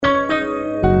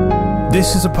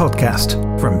This is a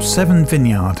podcast from Seven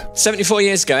Vineyard. 74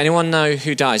 years ago, anyone know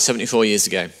who died 74 years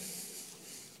ago?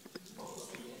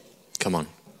 Come on.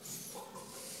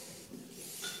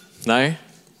 No?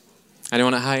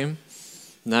 Anyone at home?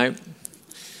 No?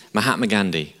 Mahatma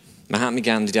Gandhi. Mahatma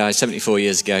Gandhi died 74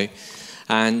 years ago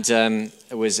and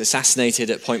was assassinated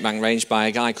at point blank range by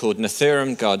a guy called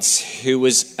Nathuram Godse, who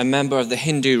was a member of the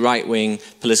Hindu right-wing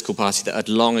political party that had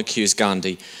long accused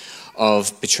Gandhi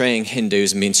of betraying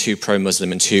Hindus and being too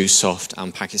pro-Muslim and too soft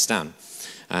on Pakistan.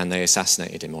 And they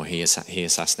assassinated him, or he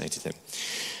assassinated him.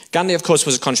 Gandhi, of course,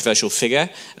 was a controversial figure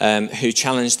who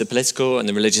challenged the political and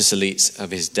the religious elites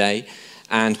of his day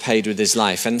and paid with his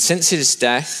life. And since his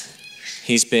death,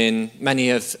 many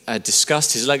have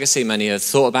discussed his legacy, many have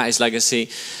thought about his legacy,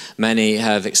 many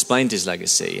have explained his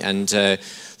legacy. And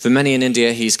for many in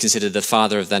India, he's considered the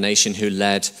father of their nation who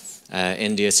led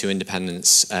India to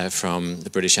independence from the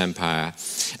British Empire.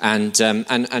 And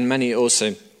many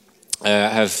also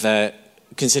have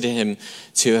considered him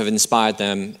to have inspired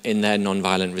them in their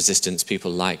non-violent resistance, people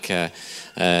like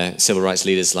civil rights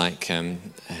leaders like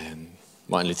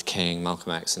Martin Luther King,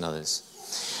 Malcolm X and others.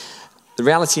 The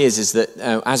reality is that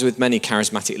as with many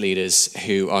charismatic leaders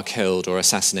who are killed or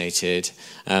assassinated,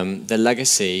 their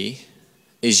legacy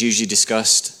is usually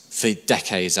discussed for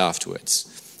decades afterwards.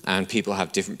 And people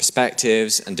have different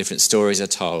perspectives and different stories are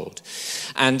told.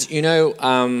 And,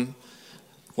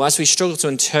 as we struggle to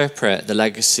interpret the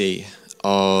legacy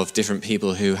of different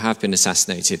people who have been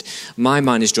assassinated, my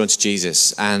mind is drawn to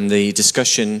Jesus and the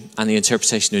discussion and the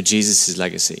interpretation of Jesus'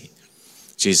 legacy.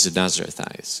 Jesus of Nazareth,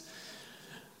 that is.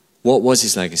 What was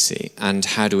his legacy and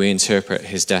how do we interpret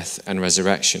his death and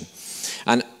resurrection?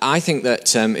 And I think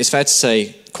that it's fair to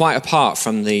say, quite apart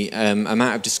from the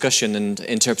amount of discussion and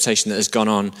interpretation that has gone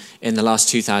on in the last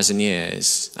 2,000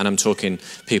 years, and I'm talking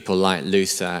people like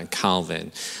Luther,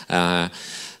 Calvin,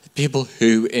 people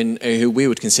who we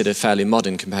would consider fairly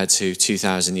modern compared to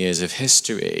 2,000 years of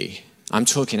history, I'm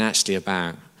talking actually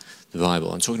about the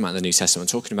Bible. I'm talking about the New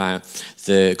Testament. I'm talking about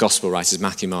the Gospel writers,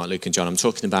 Matthew, Mark, Luke, and John. I'm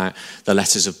talking about the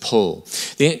letters of Paul.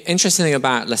 The interesting thing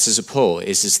about letters of Paul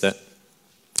is that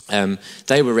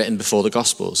they were written before the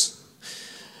Gospels.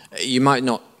 You might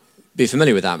not be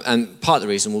familiar with that, and part of the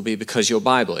reason will be because in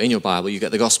your Bible, you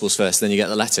get the Gospels first, then you get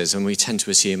the letters, and we tend to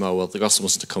assume, the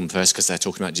Gospels are to come first because they're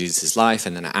talking about Jesus' life,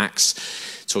 and then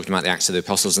Acts, talking about the Acts of the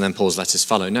Apostles, and then Paul's letters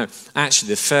follow. No, actually,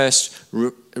 the first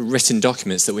written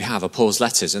documents that we have are Paul's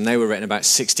letters, and they were written about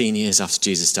 16 years after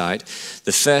Jesus died.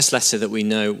 The first letter that we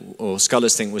know, or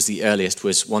scholars think was the earliest,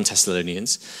 was 1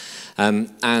 Thessalonians.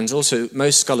 And also,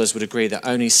 most scholars would agree that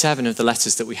only 7 of the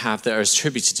letters that we have that are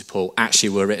attributed to Paul actually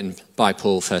were written by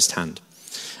Paul firsthand.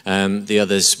 The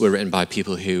others were written by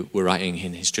people who were writing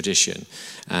in his tradition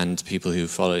and people who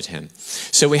followed him.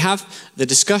 So we have the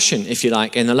discussion, if you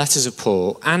like, in the letters of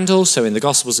Paul and also in the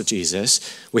Gospels of Jesus.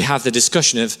 We have the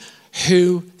discussion of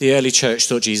who the early church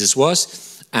thought Jesus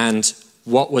was and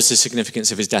what was the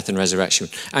significance of his death and resurrection.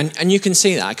 And you can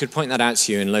see that. I could point that out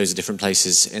to you in loads of different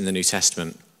places in the New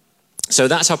Testament. So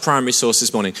that's our primary source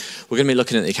this morning. We're going to be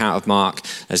looking at the account of Mark.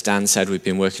 As Dan said, we've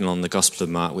been working on the Gospel of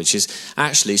Mark, which is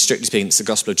actually, strictly speaking, it's the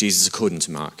Gospel of Jesus according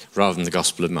to Mark, rather than the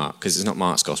Gospel of Mark, because it's not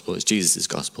Mark's Gospel, it's Jesus'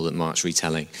 Gospel that Mark's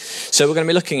retelling. So we're going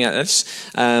to be looking at this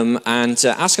and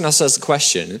asking ourselves the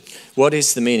question, what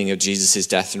is the meaning of Jesus'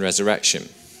 death and resurrection?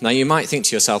 Now, you might think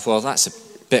to yourself, well, that's a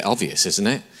bit obvious, isn't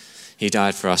it? He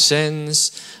died for our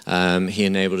sins. He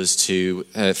enabled us to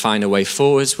find a way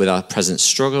forwards with our present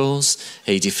struggles.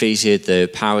 He defeated the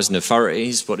powers and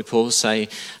authorities. What did Paul say? I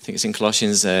think it's in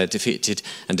Colossians, defeated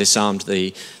and disarmed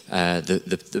the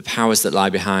powers that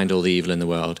lie behind all the evil in the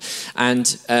world. And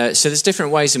so there's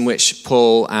different ways in which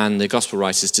Paul and the gospel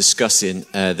writers discuss in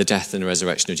the death and the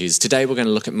resurrection of Jesus. Today we're going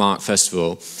to look at Mark first of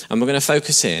all, and we're going to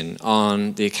focus in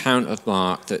on the account of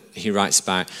Mark that he writes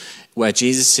about where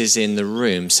Jesus is in the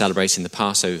room celebrating the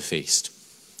Passover feast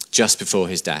just before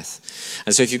his death.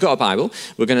 And so if you've got a Bible,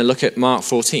 we're going to look at Mark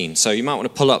 14. So you might want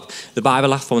to pull up the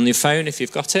Bible app on your phone if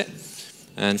you've got it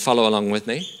and follow along with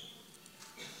me.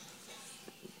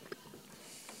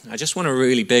 I just want to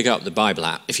really big up the Bible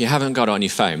app. If you haven't got it on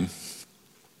your phone,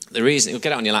 the reason, you'll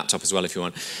get it on your laptop as well if you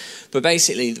want. But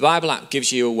basically, the Bible app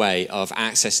gives you a way of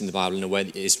accessing the Bible in a way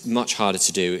that is much harder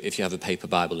to do if you have a paper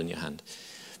Bible in your hand.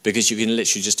 Because you can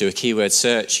literally just do a keyword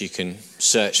search, you can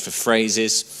search for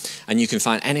phrases, and you can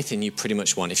find anything you pretty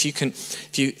much want. If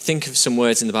you think of some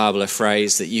words in the Bible, a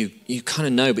phrase that you kind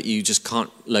of know but you just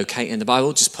can't locate in the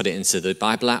Bible, just put it into the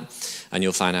Bible app and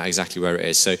you'll find out exactly where it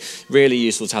is. So really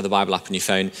useful to have the Bible app on your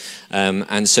phone.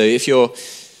 And so if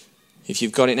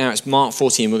you've got it now, it's Mark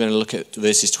 14, we're going to look at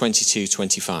verses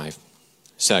 22-25.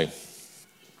 So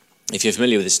If you're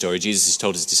familiar with this story, Jesus has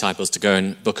told his disciples to go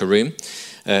and book a room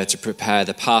to prepare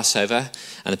the Passover.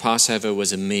 And the Passover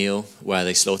was a meal where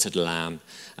they slaughtered a lamb,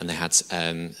 and they had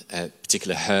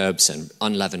particular herbs and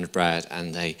unleavened bread,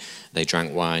 and they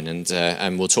drank wine.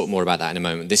 And we'll talk more about that in a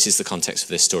moment. This is the context of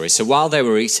this story. So while they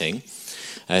were eating,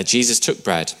 Jesus took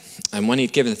bread, and when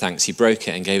he'd given thanks, he broke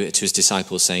it and gave it to his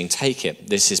disciples, saying, "Take it,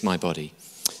 this is my body."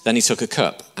 Then he took a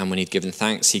cup, and when he'd given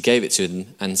thanks, he gave it to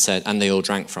them and said, and they all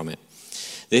drank from it.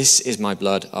 "This is my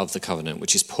blood of the covenant,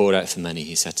 which is poured out for many,"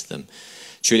 he said to them.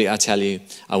 "Truly I tell you,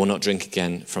 I will not drink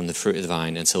again from the fruit of the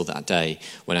vine until that day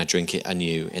when I drink it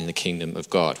anew in the kingdom of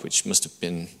God," which must have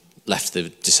been left the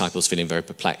disciples feeling very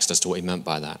perplexed as to what he meant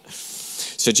by that.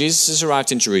 So Jesus has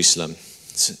arrived in Jerusalem.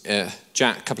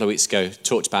 Jack, a couple of weeks ago,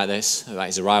 talked about this, about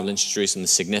his arrival into Jerusalem, the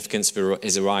significance of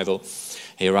his arrival.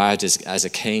 He arrived as a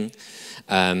king.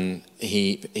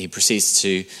 He proceeds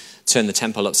to turn the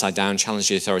temple upside down, challenge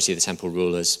the authority of the temple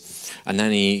rulers. And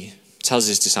then he tells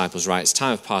his disciples, right, it's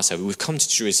time of Passover. We've come to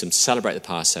Jerusalem to celebrate the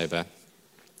Passover.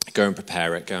 Go and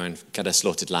prepare it. Go and get a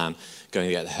slaughtered lamb. Go and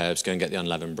get the herbs. Go and get the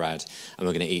unleavened bread. And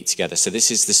we're going to eat together. So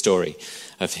this is the story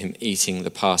of him eating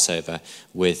the Passover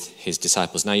with his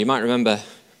disciples. Now, you might remember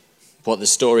what the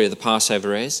story of the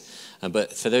Passover is.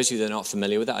 But for those of you that are not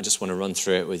familiar with it, I just want to run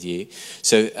through it with you.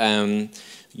 So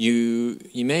you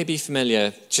may be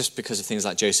familiar, just because of things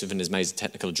like Joseph and His Amazing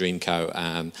Technical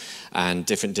Dreamcoat and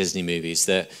different Disney movies,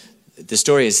 that the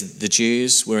story is the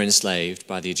Jews were enslaved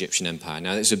by the Egyptian Empire.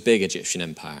 Now, it's a big Egyptian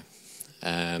empire.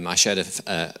 I shared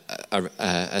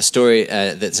a story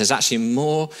that there's actually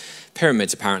more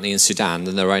pyramids apparently in Sudan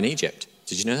than there are in Egypt.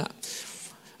 Did you know that?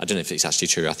 I don't know if it's actually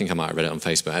true. I think I might have read it on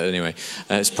Facebook. Anyway,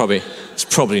 it's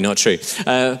probably not true.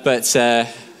 But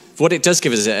what it does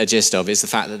give us a gist of is the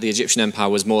fact that the Egyptian empire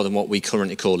was more than what we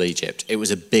currently call Egypt. It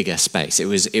was a bigger space. It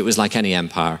was like any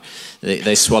empire.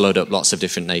 They swallowed up lots of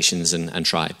different nations and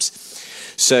tribes.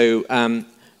 So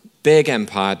big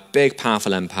empire, big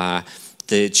powerful empire.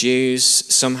 The Jews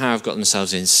somehow have got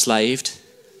themselves enslaved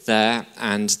there,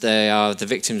 and they are the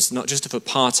victims not just of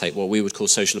apartheid, what we would call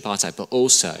social apartheid, but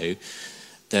also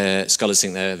the scholars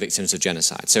think they're victims of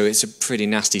genocide. So it's a pretty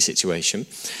nasty situation.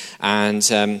 And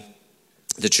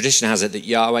the tradition has it that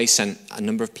Yahweh sent a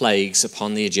number of plagues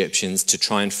upon the Egyptians to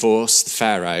try and force the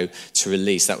Pharaoh to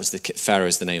release, Pharaoh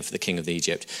is the name for the king of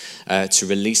Egypt, to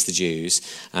release the Jews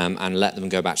and let them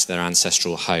go back to their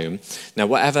ancestral home. Now,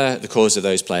 whatever the cause of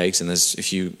those plagues, and there's,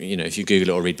 if you Google it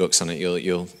or read books on it,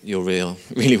 you'll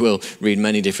really will read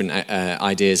many different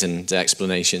ideas and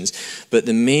explanations. But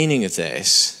the meaning of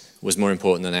this was more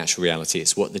important than the actual reality.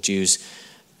 It's what the Jews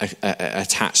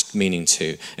attached meaning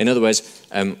to. In other words,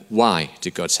 why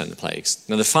did God send the plagues?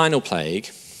 Now, the final plague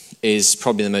is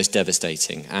probably the most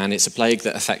devastating, and it's a plague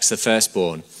that affects the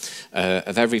firstborn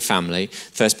of every family,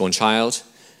 firstborn child,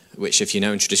 which, if you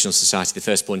know, in traditional society, the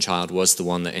firstborn child was the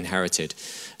one that inherited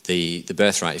the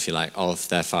birthright, if you like, of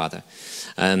their father.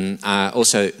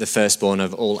 Also, the firstborn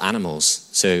of all animals.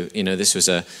 So, this was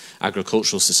a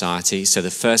agricultural society. So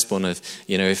the firstborn of,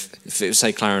 if it was,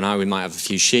 say, Clara and I, we might have a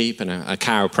few sheep and a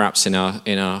cow, perhaps in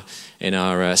our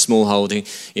small holding.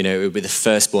 It would be the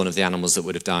firstborn of the animals that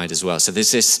would have died as well. So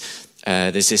there's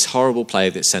this horrible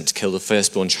plague that's sent to kill the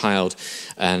firstborn child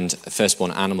and firstborn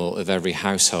animal of every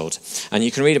household. And you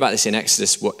can read about this in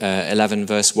Exodus 11,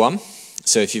 verse 1.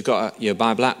 So if you've got your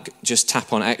Bible app, just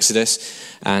tap on Exodus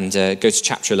and go to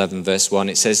chapter 11, verse 1.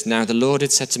 It says, "Now the Lord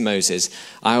had said to Moses,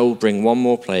 I will bring one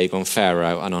more plague on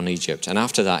Pharaoh and on Egypt. And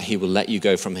after that, he will let you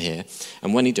go from here.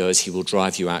 And when he does, he will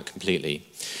drive you out completely."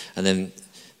 And then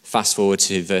fast forward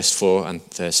to verse 4 and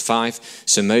verse 5.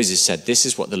 "So Moses said, this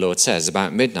is what the Lord says.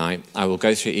 About midnight, I will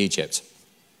go through Egypt,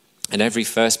 and every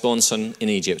firstborn son in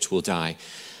Egypt will die.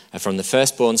 From the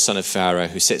firstborn son of Pharaoh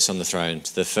who sits on the throne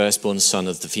to the firstborn son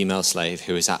of the female slave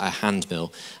who is at a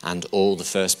handmill, and all the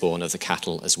firstborn of the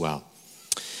cattle as well."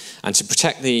 And to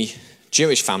protect the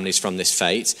Jewish families from this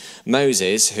fate,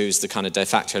 Moses, who's the kind of de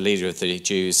facto leader of the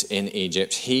Jews in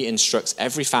Egypt, he instructs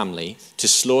every family to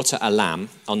slaughter a lamb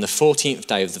on the 14th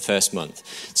day of the first month.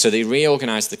 So they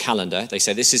reorganized the calendar. They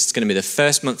said, this is going to be the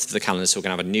first month of the calendar, so we're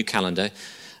going to have a new calendar.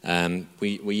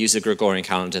 We use the Gregorian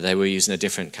calendar. They were using a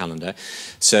different calendar.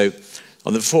 So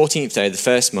on the 14th day of the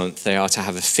first month, they are to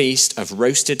have a feast of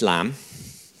roasted lamb,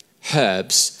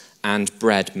 herbs, and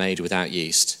bread made without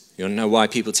yeast. You want to know why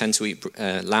people tend to eat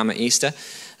lamb at Easter?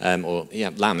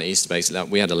 Lamb at Easter, basically.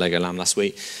 We had a Lego lamb last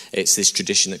week. It's this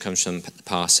tradition that comes from the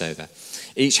Passover.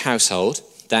 Each household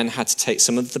then had to take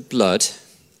some of the blood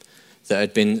that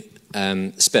had been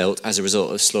spilt as a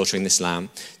result of slaughtering this lamb,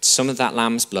 some of that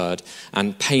lamb's blood,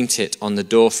 and paint it on the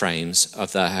door frames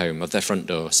of their home, of their front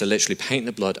door. So literally paint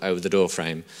the blood over the door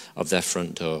frame of their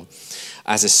front door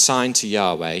as a sign to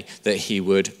Yahweh that he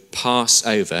would pass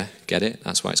over, get it?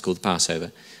 That's why it's called the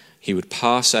Passover. He would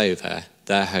pass over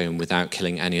their home without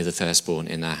killing any of the firstborn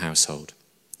in their household.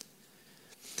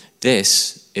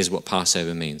 This is what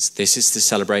Passover means. This is the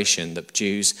celebration that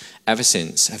Jews ever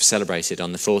since have celebrated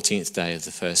on the 14th day of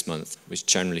the first month, which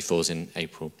generally falls in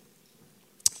April.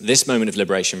 This moment of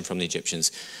liberation from the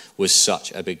Egyptians was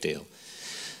such a big deal.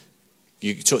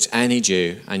 You talk to any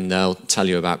Jew and they'll tell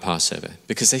you about Passover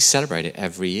because they celebrate it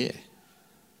every year.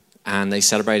 And they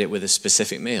celebrate it with a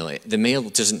specific meal. The meal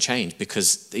doesn't change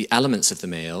because the elements of the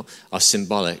meal are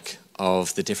symbolic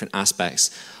of the different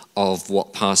aspects of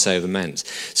what Passover meant.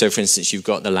 So, for instance, you've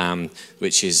got the lamb,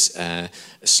 which is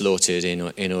slaughtered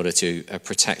in order to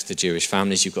protect the Jewish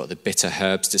families. You've got the bitter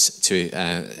herbs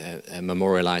to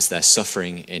memorialize their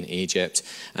suffering in Egypt.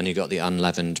 And you've got the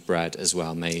unleavened bread as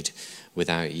well, made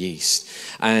without yeast.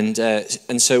 And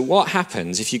so what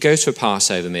happens if you go to a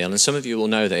Passover meal, and some of you will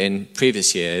know that in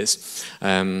previous years,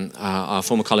 our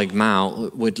former colleague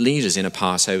Mal would lead us in a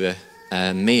Passover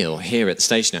meal here at the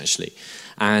station, actually.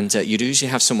 And you'd usually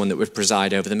have someone that would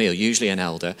preside over the meal, usually an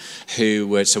elder, who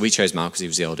would, so we chose Mal because he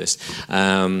was the oldest.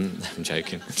 I'm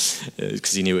joking,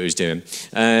 because he knew what he was doing.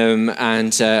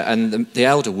 And the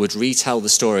elder would retell the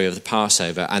story of the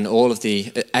Passover and all of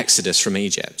the exodus from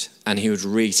Egypt, and he would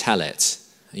retell it,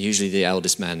 usually the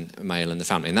eldest male in the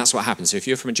family. And that's what happens. So if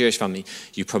you're from a Jewish family,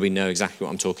 you probably know exactly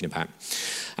what I'm talking about.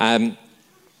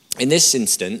 In this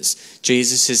instance,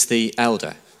 Jesus is the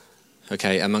elder,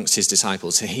 amongst his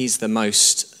disciples. So he's the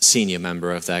most senior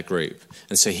member of their group.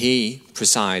 And so he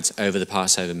presides over the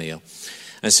Passover meal.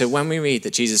 And so when we read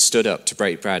that Jesus stood up to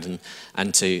break bread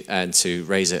and to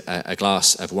raise a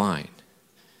glass of wine,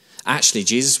 actually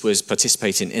Jesus was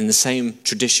participating in the same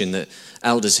tradition that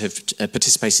elders have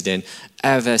participated in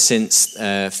ever since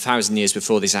 1,000 years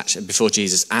before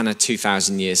Jesus and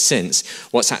 2,000 years since.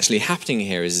 What's actually happening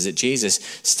here is that Jesus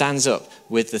stands up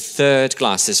with the third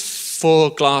glass. There's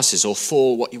 4 glasses, or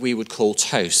 4 what we would call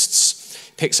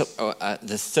toasts. Picks up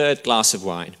the third glass of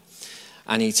wine,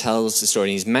 and he tells the story.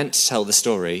 He's meant to tell the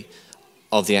story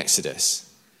of the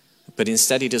Exodus, but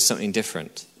instead he does something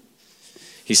different.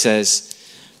 He says,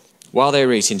 while they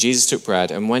were eating, Jesus took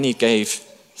bread, and when he gave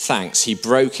thanks, he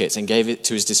broke it and gave it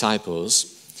to his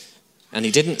disciples. And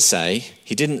he didn't say,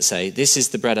 this is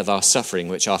the bread of our suffering,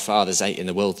 which our fathers ate in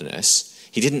the wilderness.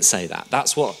 He didn't say that.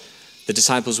 That's what the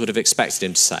disciples would have expected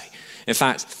him to say. In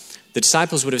fact, the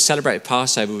disciples would have celebrated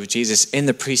Passover with Jesus in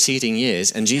the preceding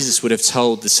years, and Jesus would have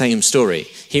told the same story.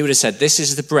 He would have said, this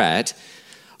is the bread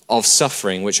of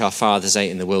suffering which our fathers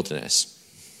ate in the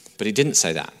wilderness. But he didn't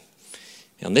say that.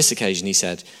 On this occasion, he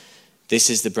said, this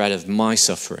is the bread of my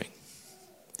suffering.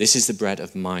 This is the bread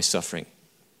of my suffering.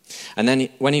 And then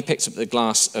when he picked up the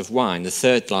glass of wine, the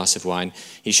third glass of wine,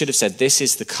 he should have said, this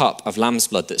is the cup of lamb's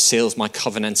blood that seals my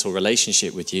covenantal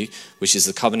relationship with you, which is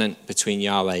the covenant between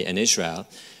Yahweh and Israel.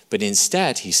 But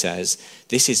instead, he says,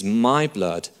 this is my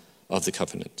blood of the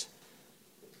covenant.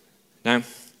 Now,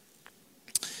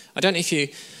 I don't know if you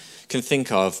can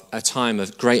think of a time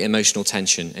of great emotional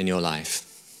tension in your life.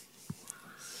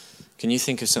 Can you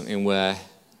think of something where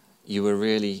you were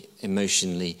really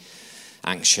emotionally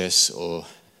anxious or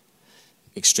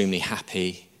extremely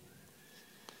happy?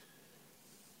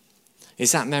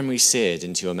 Is that memory seared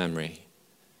into your memory?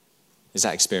 Is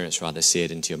that experience rather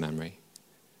seared into your memory?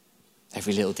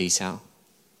 Every little detail?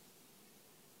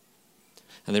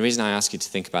 And the reason I ask you to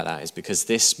think about that is because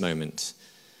this moment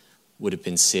would have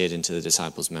been seared into the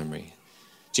disciples' memory.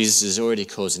 Jesus has already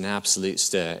caused an absolute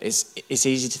stir. It's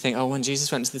easy to think, when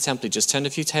Jesus went to the temple, he just turned a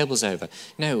few tables over.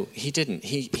 No, he didn't.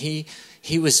 He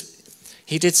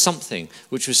did something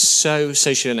which was so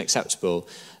socially unacceptable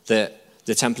that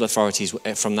the temple authorities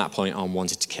from that point on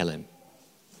wanted to kill him.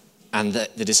 And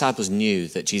the disciples knew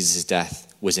that Jesus'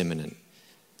 death was imminent.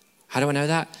 How do I know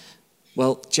that?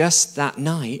 Well, just that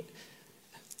night,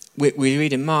 we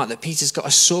read in Mark that Peter's got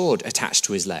a sword attached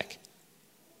to his leg.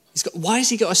 Why has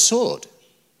he got a sword?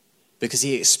 Because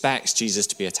he expects Jesus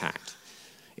to be attacked.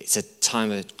 It's a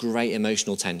time of great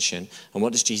emotional tension. And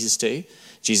what does Jesus do?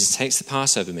 Jesus takes the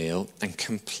Passover meal and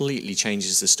completely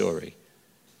changes the story.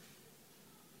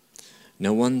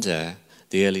 No wonder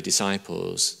the early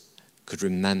disciples could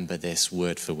remember this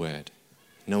word for word.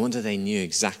 No wonder they knew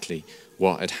exactly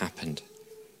what had happened.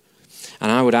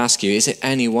 And I would ask you, is it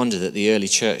any wonder that the early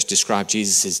church described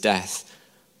Jesus' death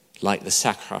like the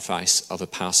sacrifice of a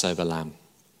Passover lamb?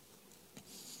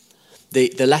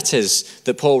 The letters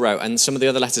that Paul wrote, and some of the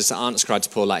other letters that aren't ascribed to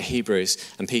Paul, like Hebrews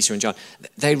and Peter and John,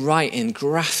 they write in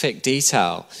graphic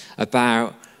detail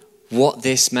about what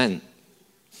this meant.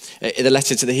 The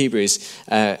letter to the Hebrews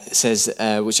says,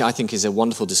 which I think is a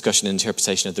wonderful discussion and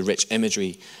interpretation of the rich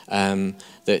imagery that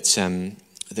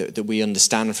we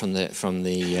understand from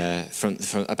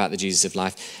about the Jesus of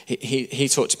life. He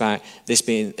talked about this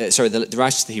being the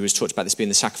writer to the Hebrews talked about this being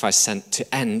the sacrifice sent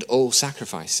to end all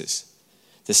sacrifices.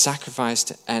 The sacrifice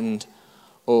to end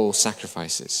all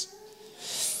sacrifices.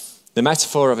 The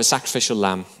metaphor of a sacrificial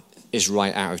lamb is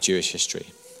right out of Jewish history,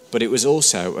 but it was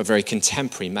also a very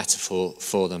contemporary metaphor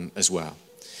for them as well.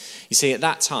 You see, at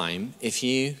that time, if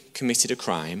you committed a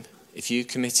crime, if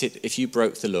you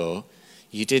broke the law,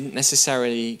 you didn't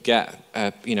necessarily get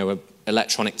a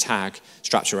electronic tag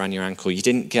strapped around your ankle. You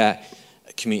didn't get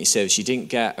a community service. You didn't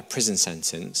get a prison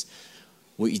sentence.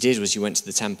 What you did was you went to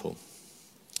the temple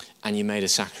and you made a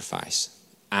sacrifice.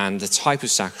 And the type of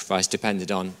sacrifice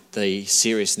depended on the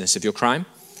seriousness of your crime.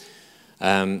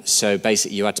 So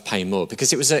basically you had to pay more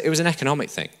because it was an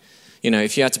economic thing.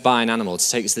 If you had to buy an animal to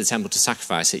take it to the temple to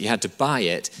sacrifice it, you had to buy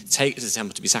it, take it to the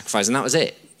temple to be sacrificed, and that was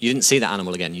it. You didn't see that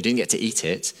animal again. You didn't get to eat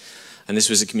it. And this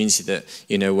was a community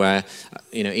that, where,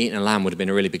 eating a lamb would have been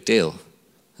a really big deal.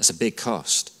 That's a big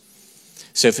cost.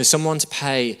 So for someone to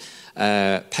pay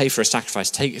for a sacrifice,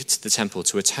 take it to the temple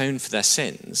to atone for their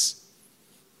sins,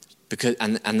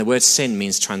 and the word sin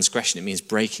means transgression, it means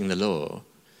breaking the law.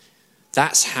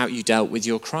 That's how you dealt with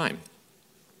your crime.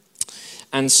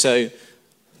 And so,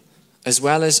 as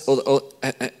well as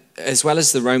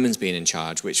the Romans being in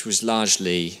charge, which was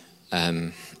largely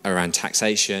around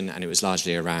taxation, and it was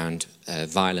largely around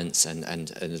violence and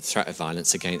the threat of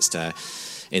violence against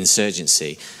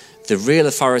insurgency, the real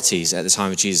authorities at the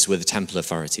time of Jesus were the temple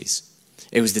authorities.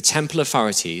 It was the temple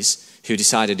authorities who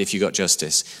decided if you got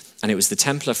justice, and it was the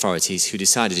temple authorities who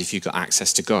decided if you got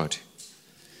access to God.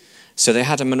 So they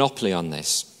had a monopoly on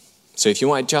this. So if you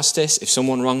wanted justice, if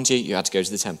someone wronged you, you had to go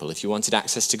to the temple. If you wanted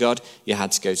access to God, you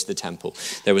had to go to the temple.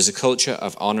 There was a culture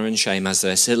of honor and shame, as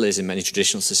there still is in many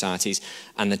traditional societies,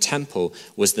 and the temple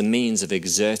was the means of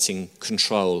exerting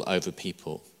control over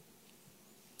people.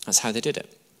 That's how they did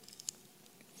it.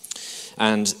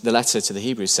 And the letter to the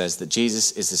Hebrews says that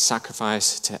Jesus is the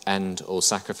sacrifice to end all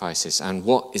sacrifices. And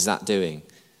what is that doing?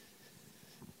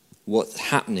 What's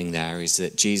happening there is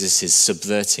that Jesus is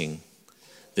subverting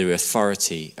the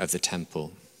authority of the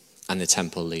temple and the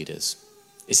temple leaders.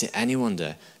 Is it any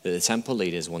wonder that the temple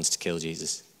leaders wanted to kill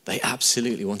Jesus? They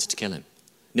absolutely wanted to kill him.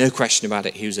 No question about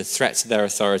it. He was a threat to their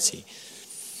authority.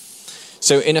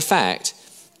 So in effect,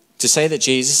 to say that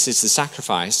Jesus is the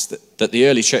sacrifice that the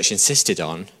early church insisted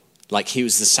on, like he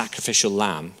was the sacrificial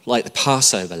lamb, like the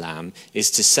Passover lamb, is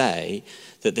to say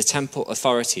that the temple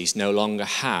authorities no longer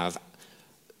have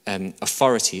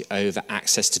authority over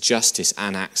access to justice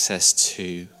and access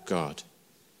to God.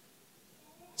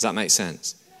 Does that make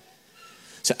sense?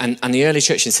 So, and the early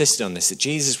church insisted on this, that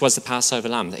Jesus was the Passover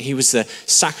lamb, that he was the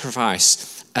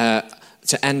sacrifice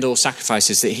to end all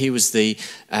sacrifices, that he was the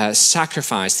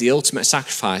sacrifice, the ultimate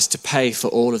sacrifice to pay for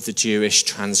all of the Jewish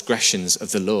transgressions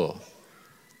of the law.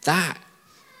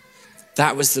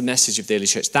 That was the message of the early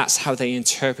church. That's how they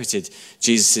interpreted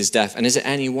Jesus' death. And is it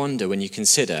any wonder when you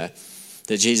consider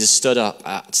that Jesus stood up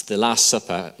at the Last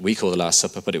Supper, we call the Last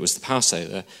Supper, but it was the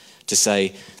Passover, to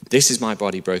say, this is my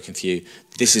body broken for you,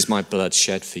 this is my blood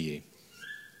shed for you.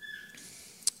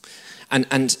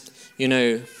 And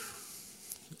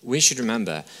we should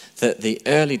remember that the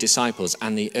early disciples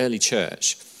and the early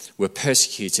church were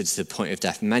persecuted to the point of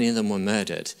death. Many of them were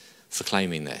murdered for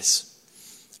claiming this.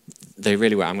 They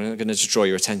really were. I'm going to just draw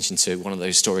your attention to one of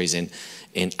those stories in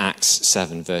Acts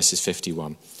 7, verses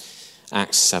 51.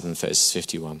 Acts 7, verses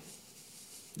 51.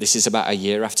 This is about a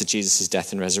year after Jesus'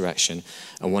 death and resurrection,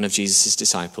 and one of Jesus'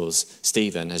 disciples,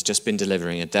 Stephen, has just been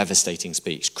delivering a devastating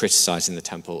speech criticizing the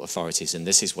temple authorities, and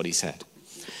this is what he said.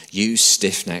 You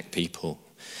stiff-necked people,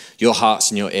 your hearts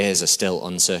and your ears are still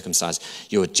uncircumcised.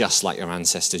 You are just like your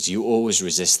ancestors. You always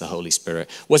resist the Holy Spirit.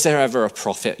 Was there ever a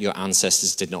prophet your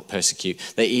ancestors did not persecute?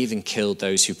 They even killed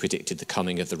those who predicted the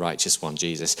coming of the righteous one,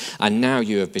 Jesus. And now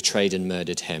you have betrayed and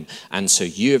murdered him. And so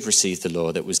you have received the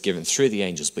law that was given through the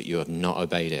angels, but you have not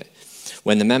obeyed it.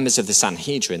 When the members of the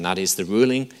Sanhedrin, that is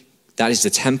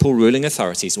the temple ruling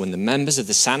authorities, when the members of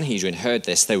the Sanhedrin heard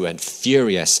this, they went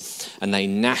furious and they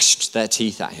gnashed their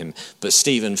teeth at him. But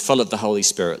Stephen, full of the Holy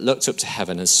Spirit, looked up to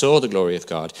heaven and saw the glory of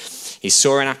God. He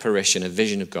saw an apparition, a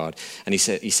vision of God, and he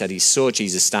said he saw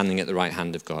Jesus standing at the right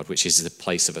hand of God, which is the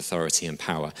place of authority and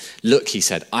power. Look, he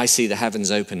said, I see the heavens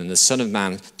open and the Son of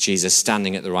Man, Jesus,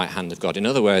 standing at the right hand of God. In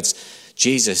other words,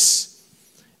 Jesus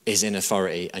is in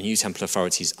authority and you temple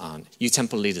authorities aren't. You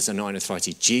temple leaders are not in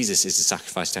authority. Jesus is the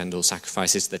sacrifice to end all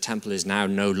sacrifices. The temple is now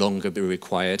no longer be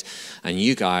required and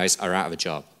you guys are out of a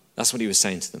job. That's what he was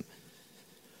saying to them.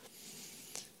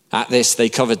 At this, they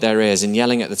covered their ears and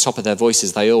yelling at the top of their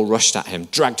voices, they all rushed at him,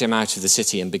 dragged him out of the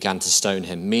city and began to stone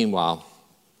him. Meanwhile,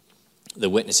 the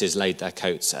witnesses laid their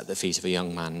coats at the feet of a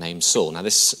young man named Saul. Now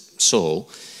this Saul,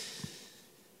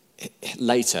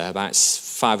 later, about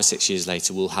 5 or 6 years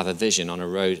later, will have a vision on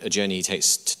a journey he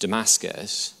takes to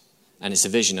Damascus. And it's a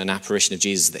vision, an apparition of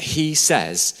Jesus that he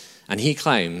says, and he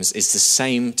claims, is the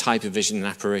same type of vision and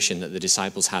apparition that the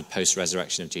disciples had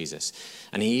post-resurrection of Jesus.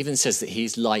 And he even says that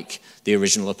he's like the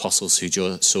original apostles who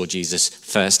saw Jesus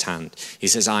firsthand. He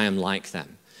says, I am like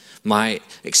them. My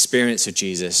experience of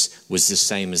Jesus was the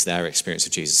same as their experience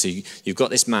of Jesus. So you've got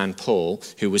this man, Paul,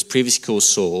 who was previously called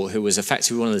Saul, who was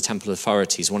effectively one of the temple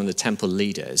authorities, one of the temple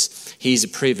leaders. He's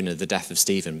approving of the death of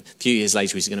Stephen. A few years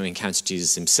later, he's going to encounter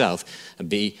Jesus himself and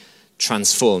be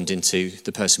transformed into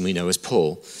the person we know as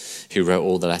Paul, who wrote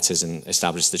all the letters and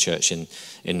established the church in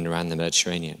and around the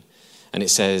Mediterranean. And it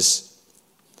says,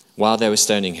 while they were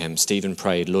stoning him, Stephen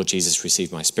prayed, Lord Jesus,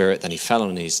 receive my spirit. Then he fell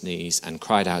on his knees and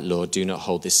cried out, Lord, do not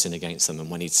hold this sin against them. And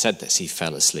when he'd said this, he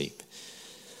fell asleep.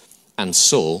 And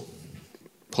Saul,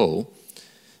 Paul,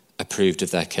 approved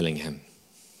of their killing him.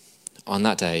 On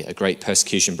that day, a great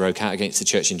persecution broke out against the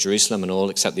church in Jerusalem, and all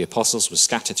except the apostles were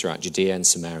scattered throughout Judea and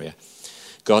Samaria.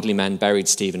 Godly men buried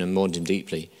Stephen and mourned him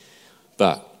deeply.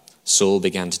 But Saul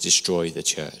began to destroy the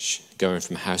church. Going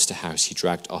from house to house, he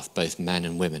dragged off both men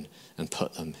and women and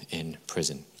put them in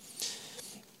prison.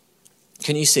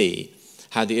 Can you see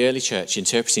how the early church,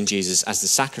 interpreting Jesus as the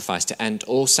sacrifice to end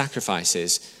all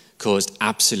sacrifices, caused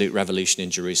absolute revolution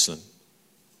in Jerusalem?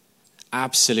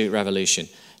 Absolute revolution.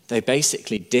 They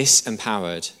basically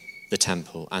disempowered the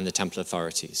temple and the temple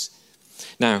authorities.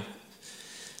 Now,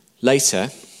 later,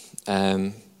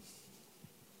 the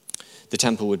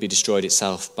temple would be destroyed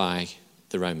itself by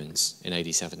the Romans in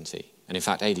AD 70. And in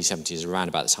fact, AD 70 is around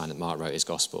about the time that Mark wrote his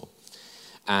gospel.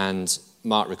 And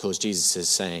Mark records Jesus as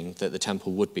saying that the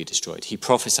temple would be destroyed. He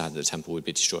prophesied that the temple would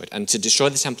be destroyed. And to destroy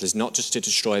the temple is not just to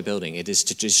destroy a building, it is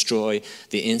to destroy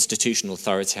the institutional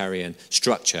authoritarian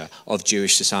structure of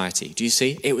Jewish society. Do you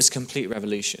see? It was a complete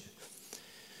revolution.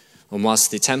 And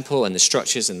whilst the temple and the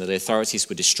structures and the authorities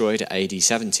were destroyed at AD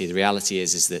 70, the reality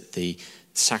is that the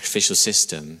sacrificial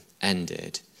system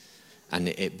ended. And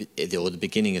or the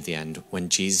beginning of the end, when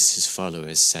Jesus'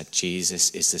 followers said, Jesus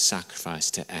is the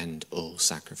sacrifice to end all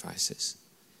sacrifices.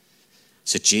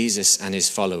 So Jesus and his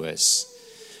followers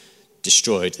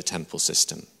destroyed the temple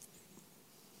system.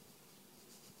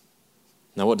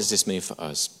 Now, what does this mean for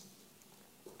us?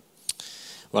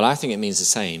 Well, I think it means the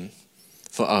same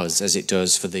for us as it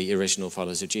does for the original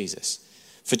followers of Jesus.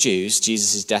 For Jews,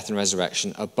 Jesus' death and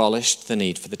resurrection abolished the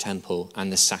need for the temple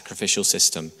and the sacrificial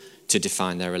system to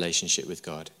define their relationship with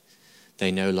God.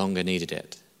 They no longer needed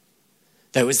it.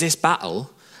 There was this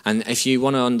battle, and if you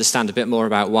want to understand a bit more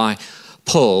about why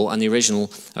Paul and the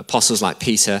original apostles like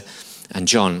Peter and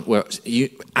John were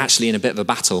actually in a bit of a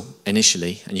battle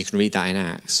initially, and you can read that in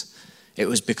Acts, it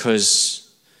was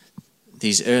because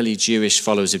these early Jewish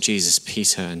followers of Jesus,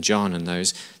 Peter and John and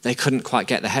those, they couldn't quite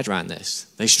get their head around this.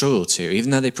 They struggled to. Even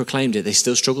though they proclaimed it, they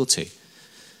still struggled to.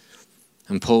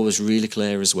 And Paul was really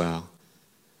clear as well.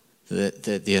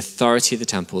 The authority of the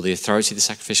temple, the authority of the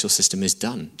sacrificial system is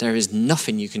done. There is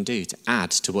nothing you can do to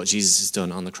add to what Jesus has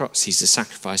done on the cross. He's the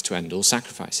sacrifice to end all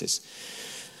sacrifices.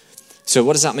 So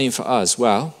what does that mean for us?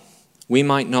 Well, we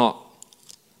might not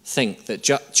think that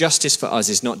justice for us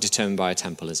is not determined by a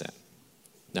temple, is it?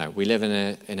 No, we live in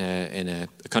a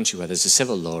country where there's a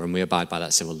civil law and we abide by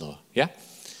that civil law. Yeah?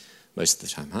 Most of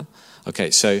the time, huh?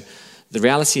 Okay, so the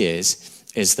reality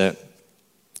is that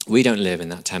we don't live in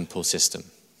that temple system.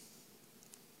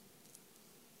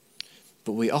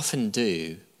 But we often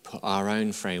do put our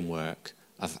own framework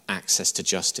of access to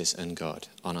justice and God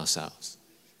on ourselves.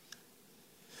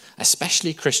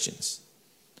 Especially Christians.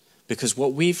 Because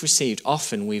what we've received,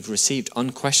 often we've received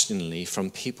unquestioningly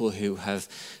from people who have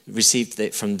received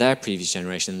it from their previous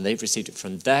generation, and they've received it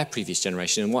from their previous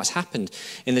generation. And what's happened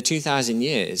in the 2,000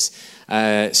 years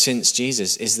since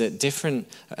Jesus is that different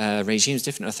regimes,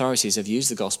 different authorities have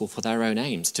used the gospel for their own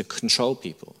aims, to control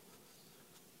people.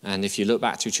 And if you look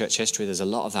back through church history, there's a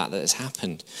lot of that has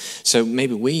happened. So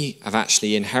maybe we have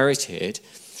actually inherited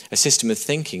a system of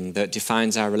thinking that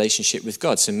defines our relationship with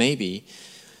God. So maybe,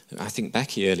 I think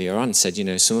Becky earlier on said,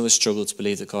 some of us struggle to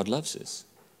believe that God loves us.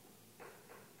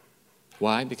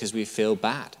 Why? Because we feel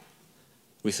bad.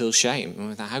 We feel shame. And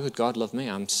we think, how could God love me?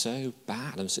 I'm so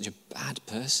bad. I'm such a bad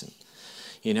person.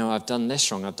 I've done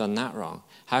this wrong, I've done that wrong.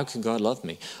 How can God love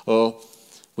me? Or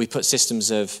we put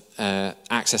systems of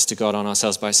access to God on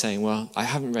ourselves by saying, well, I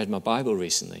haven't read my Bible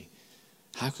recently.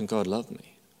 How can God love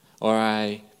me? Or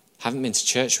I haven't been to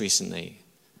church recently.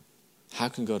 How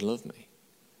can God love me?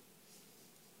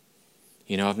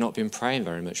 I've not been praying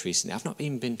very much recently. I've not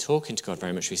even been talking to God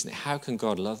very much recently. How can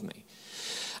God love me?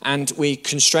 And we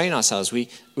constrain ourselves. We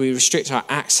restrict our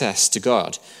access to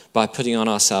God by putting on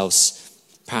ourselves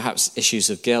perhaps issues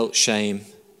of guilt, shame,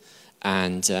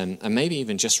 and maybe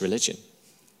even just religion.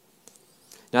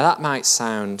 Now that might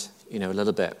sound, a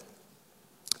little bit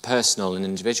personal and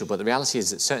individual, but the reality is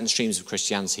that certain streams of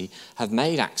Christianity have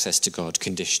made access to God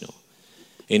conditional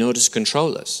in order to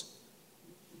control us.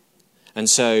 And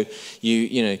so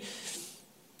you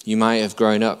might have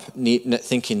grown up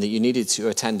thinking that you needed to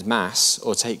attend Mass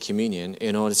or take communion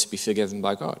in order to be forgiven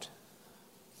by God.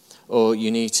 Or you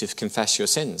need to confess your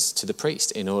sins to the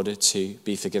priest in order to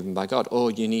be forgiven by God.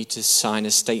 Or you need to sign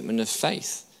a statement of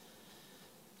faith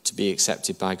to be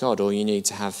accepted by God. Or you need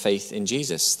to have faith in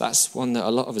Jesus. That's one that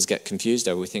a lot of us get confused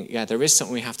over. We think, there is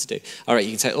something we have to do. All right,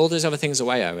 you can take all those other things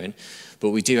away, Owen,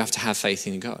 but we do have to have faith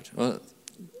in God. Well,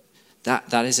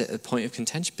 that is a point of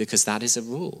contention because that is a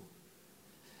rule.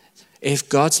 If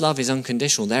God's love is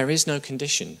unconditional, there is no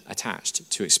condition attached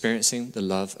to experiencing the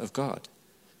love of God.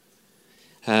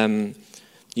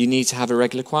 You need to have a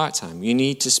regular quiet time. You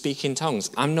need to speak in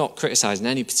tongues. I'm not criticizing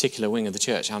any particular wing of the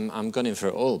church. I'm gunning for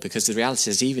it all because the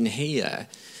reality is even here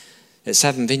at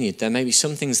Seven Vineyard, there may be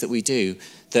some things that we do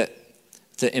that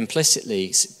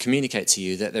implicitly communicate to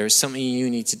you that there is something you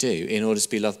need to do in order to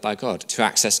be loved by God, to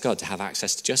access God, to have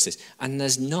access to justice. And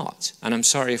there's not. And I'm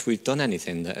sorry if we've done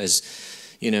anything that has,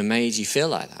 made you feel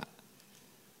like that.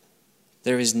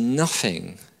 There is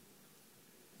nothing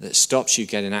that stops you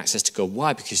getting access to God.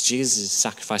 Why? Because Jesus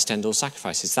sacrificed to end all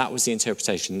sacrifices. That was the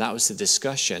interpretation. That was the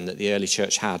discussion that the early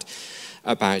church had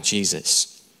about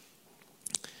Jesus.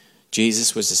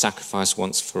 Jesus was the sacrifice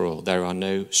once for all. There are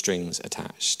no strings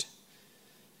attached.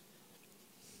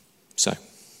 So,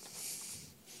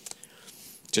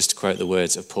 just to quote the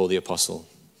words of Paul the Apostle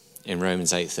in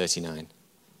Romans 8:39,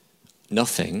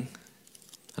 nothing,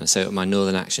 and I say it with my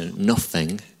northern accent,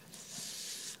 nothing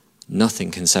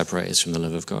can separate us from the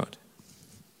love of God.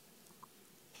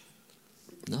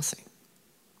 Nothing.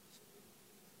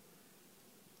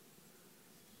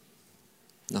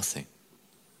 Nothing.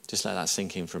 Just let that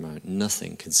sink in for a moment.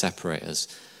 Nothing can separate us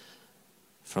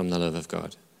from the love of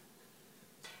God.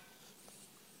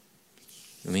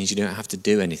 It means you don't have to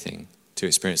do anything to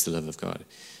experience the love of God.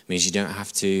 It means you don't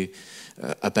have to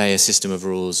obey a system of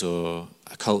rules or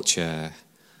a culture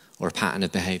or a pattern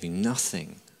of behaving.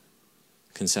 Nothing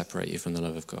can separate you from the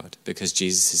love of God because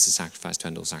Jesus is the sacrifice to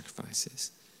end all sacrifices.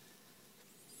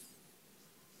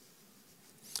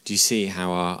 Do you see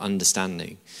how our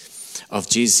understanding of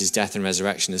Jesus' death and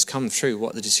resurrection has come through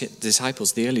what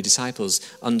the early disciples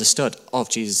understood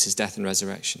of Jesus' death and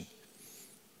resurrection?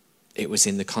 It was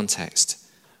in the context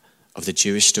of the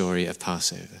Jewish story of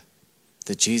Passover,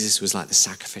 that Jesus was like the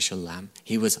sacrificial lamb.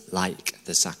 He was like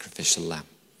the sacrificial lamb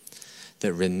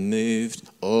that removed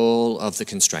all of the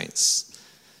constraints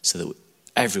so that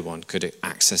everyone could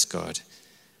access God.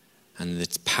 And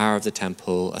the power of the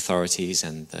temple authorities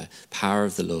and the power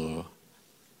of the law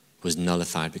was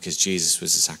nullified because Jesus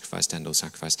was the sacrifice to end all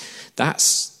sacrifice.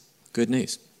 That's good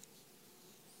news.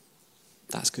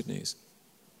 That's good news.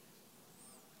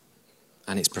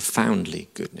 And it's profoundly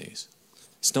good news.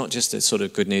 It's not just a sort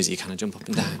of good news that you kind of jump up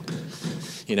and down,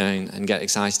 and get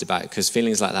excited about, because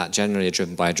feelings like that generally are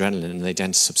driven by adrenaline and they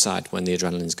tend to subside when the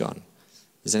adrenaline's gone.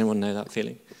 Does anyone know that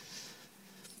feeling?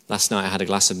 Last night I had a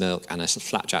glass of milk and a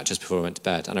flapjack just before I went to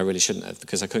bed, and I really shouldn't have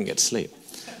because I couldn't get to sleep.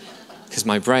 Because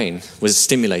my brain was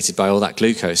stimulated by all that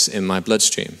glucose in my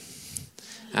bloodstream.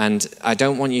 And I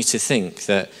don't want you to think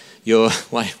that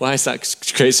why is that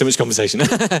create so much conversation?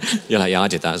 You're like, yeah, I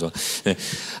did that as well.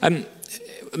 Yeah.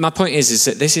 My point is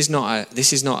that this is not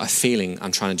a feeling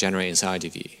I'm trying to generate inside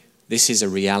of you. This is a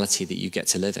reality that you get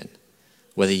to live in.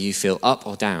 Whether you feel up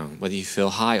or down, whether you feel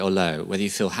high or low, whether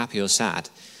you feel happy or sad,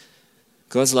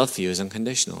 God's love for you is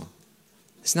unconditional.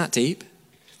 Isn't that deep?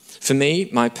 For me,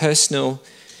 my personal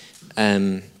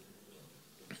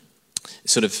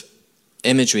sort of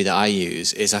imagery that I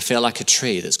use is I feel like a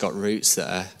tree that's got roots that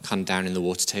are kind of down in the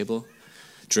water table,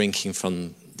 drinking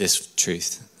from this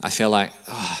truth. I feel like,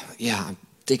 I'm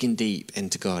digging deep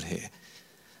into God here.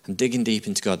 I'm digging deep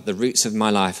into God. The roots of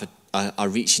my life are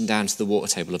reaching down to the water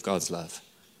table of God's love.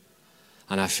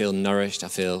 And I feel nourished, I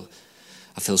feel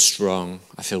strong,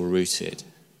 I feel rooted.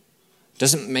 It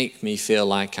doesn't make me feel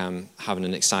like I'm having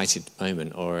an excited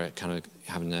moment or kind of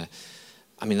having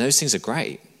I mean, those things are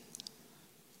great.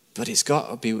 But it's got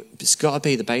to be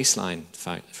the baseline,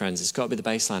 friends. It's got to be the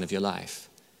baseline of your life,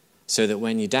 so that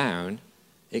when you're down,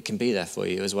 it can be there for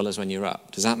you as well as when you're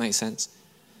up. Does that make sense?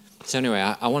 So anyway,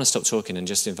 I want to stop talking and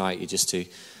just invite you just to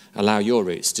allow your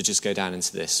roots to just go down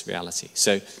into this reality.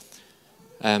 So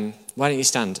why don't you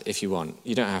stand if you want?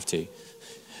 You don't have to.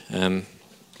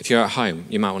 If you're at home,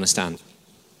 you might want to stand.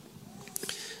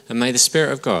 And may the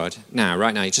Spirit of God,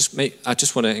 right now, I just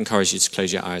want to encourage you to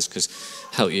close your eyes, because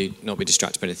help you not be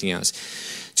distracted by anything else.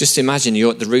 Just imagine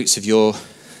the roots of your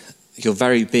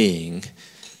very being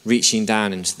reaching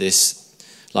down into this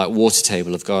like water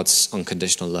table of God's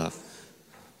unconditional love.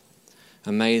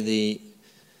 And may the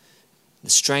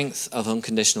strength of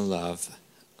unconditional love,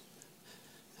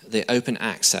 the open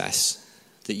access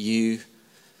that you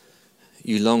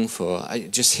long for,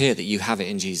 just hear that you have it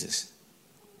in Jesus.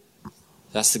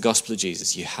 That's the gospel of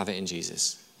Jesus. You have it in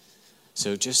Jesus.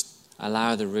 So just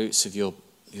allow the roots of your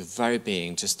very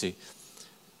being just to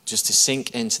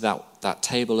sink into that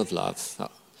table of love,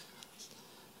 that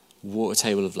water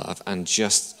table of love, and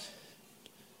just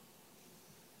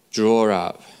draw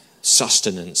up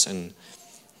sustenance and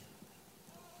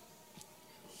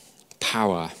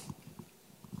power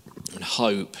and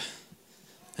hope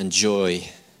and joy,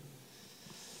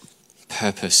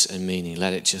 purpose and meaning.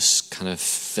 Let it just kind of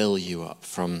fill you up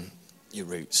from your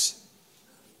roots.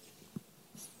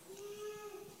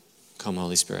 Come,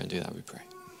 Holy Spirit, and do that, we pray.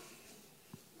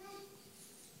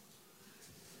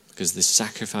 Because the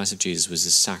sacrifice of Jesus was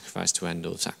the sacrifice to end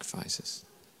all sacrifices.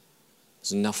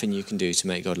 There's nothing you can do to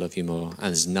make God love you more, and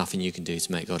there's nothing you can do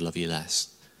to make God love you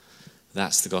less.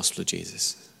 That's the gospel of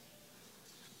Jesus.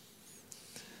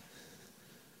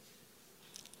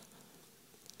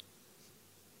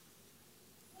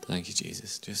 Thank you,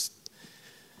 Jesus. Just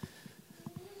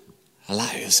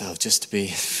allow yourself just to be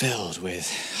filled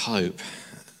with hope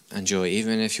and joy,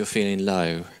 even if you're feeling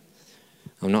low.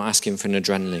 I'm not asking for an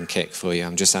adrenaline kick for you.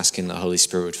 I'm just asking that the Holy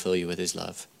Spirit would fill you with his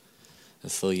love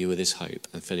and fill you with his hope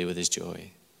and fill you with his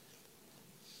joy.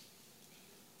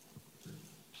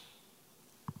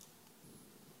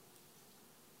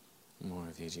 More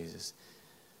of you, Jesus.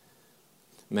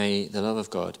 May the love of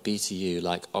God be to you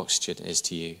like oxygen is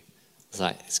to you.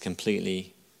 It's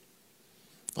completely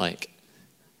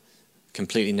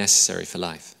necessary for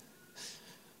life.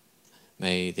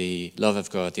 May the love of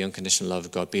God, the unconditional love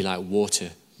of God, be like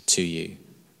water to you.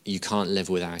 You can't live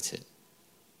without it.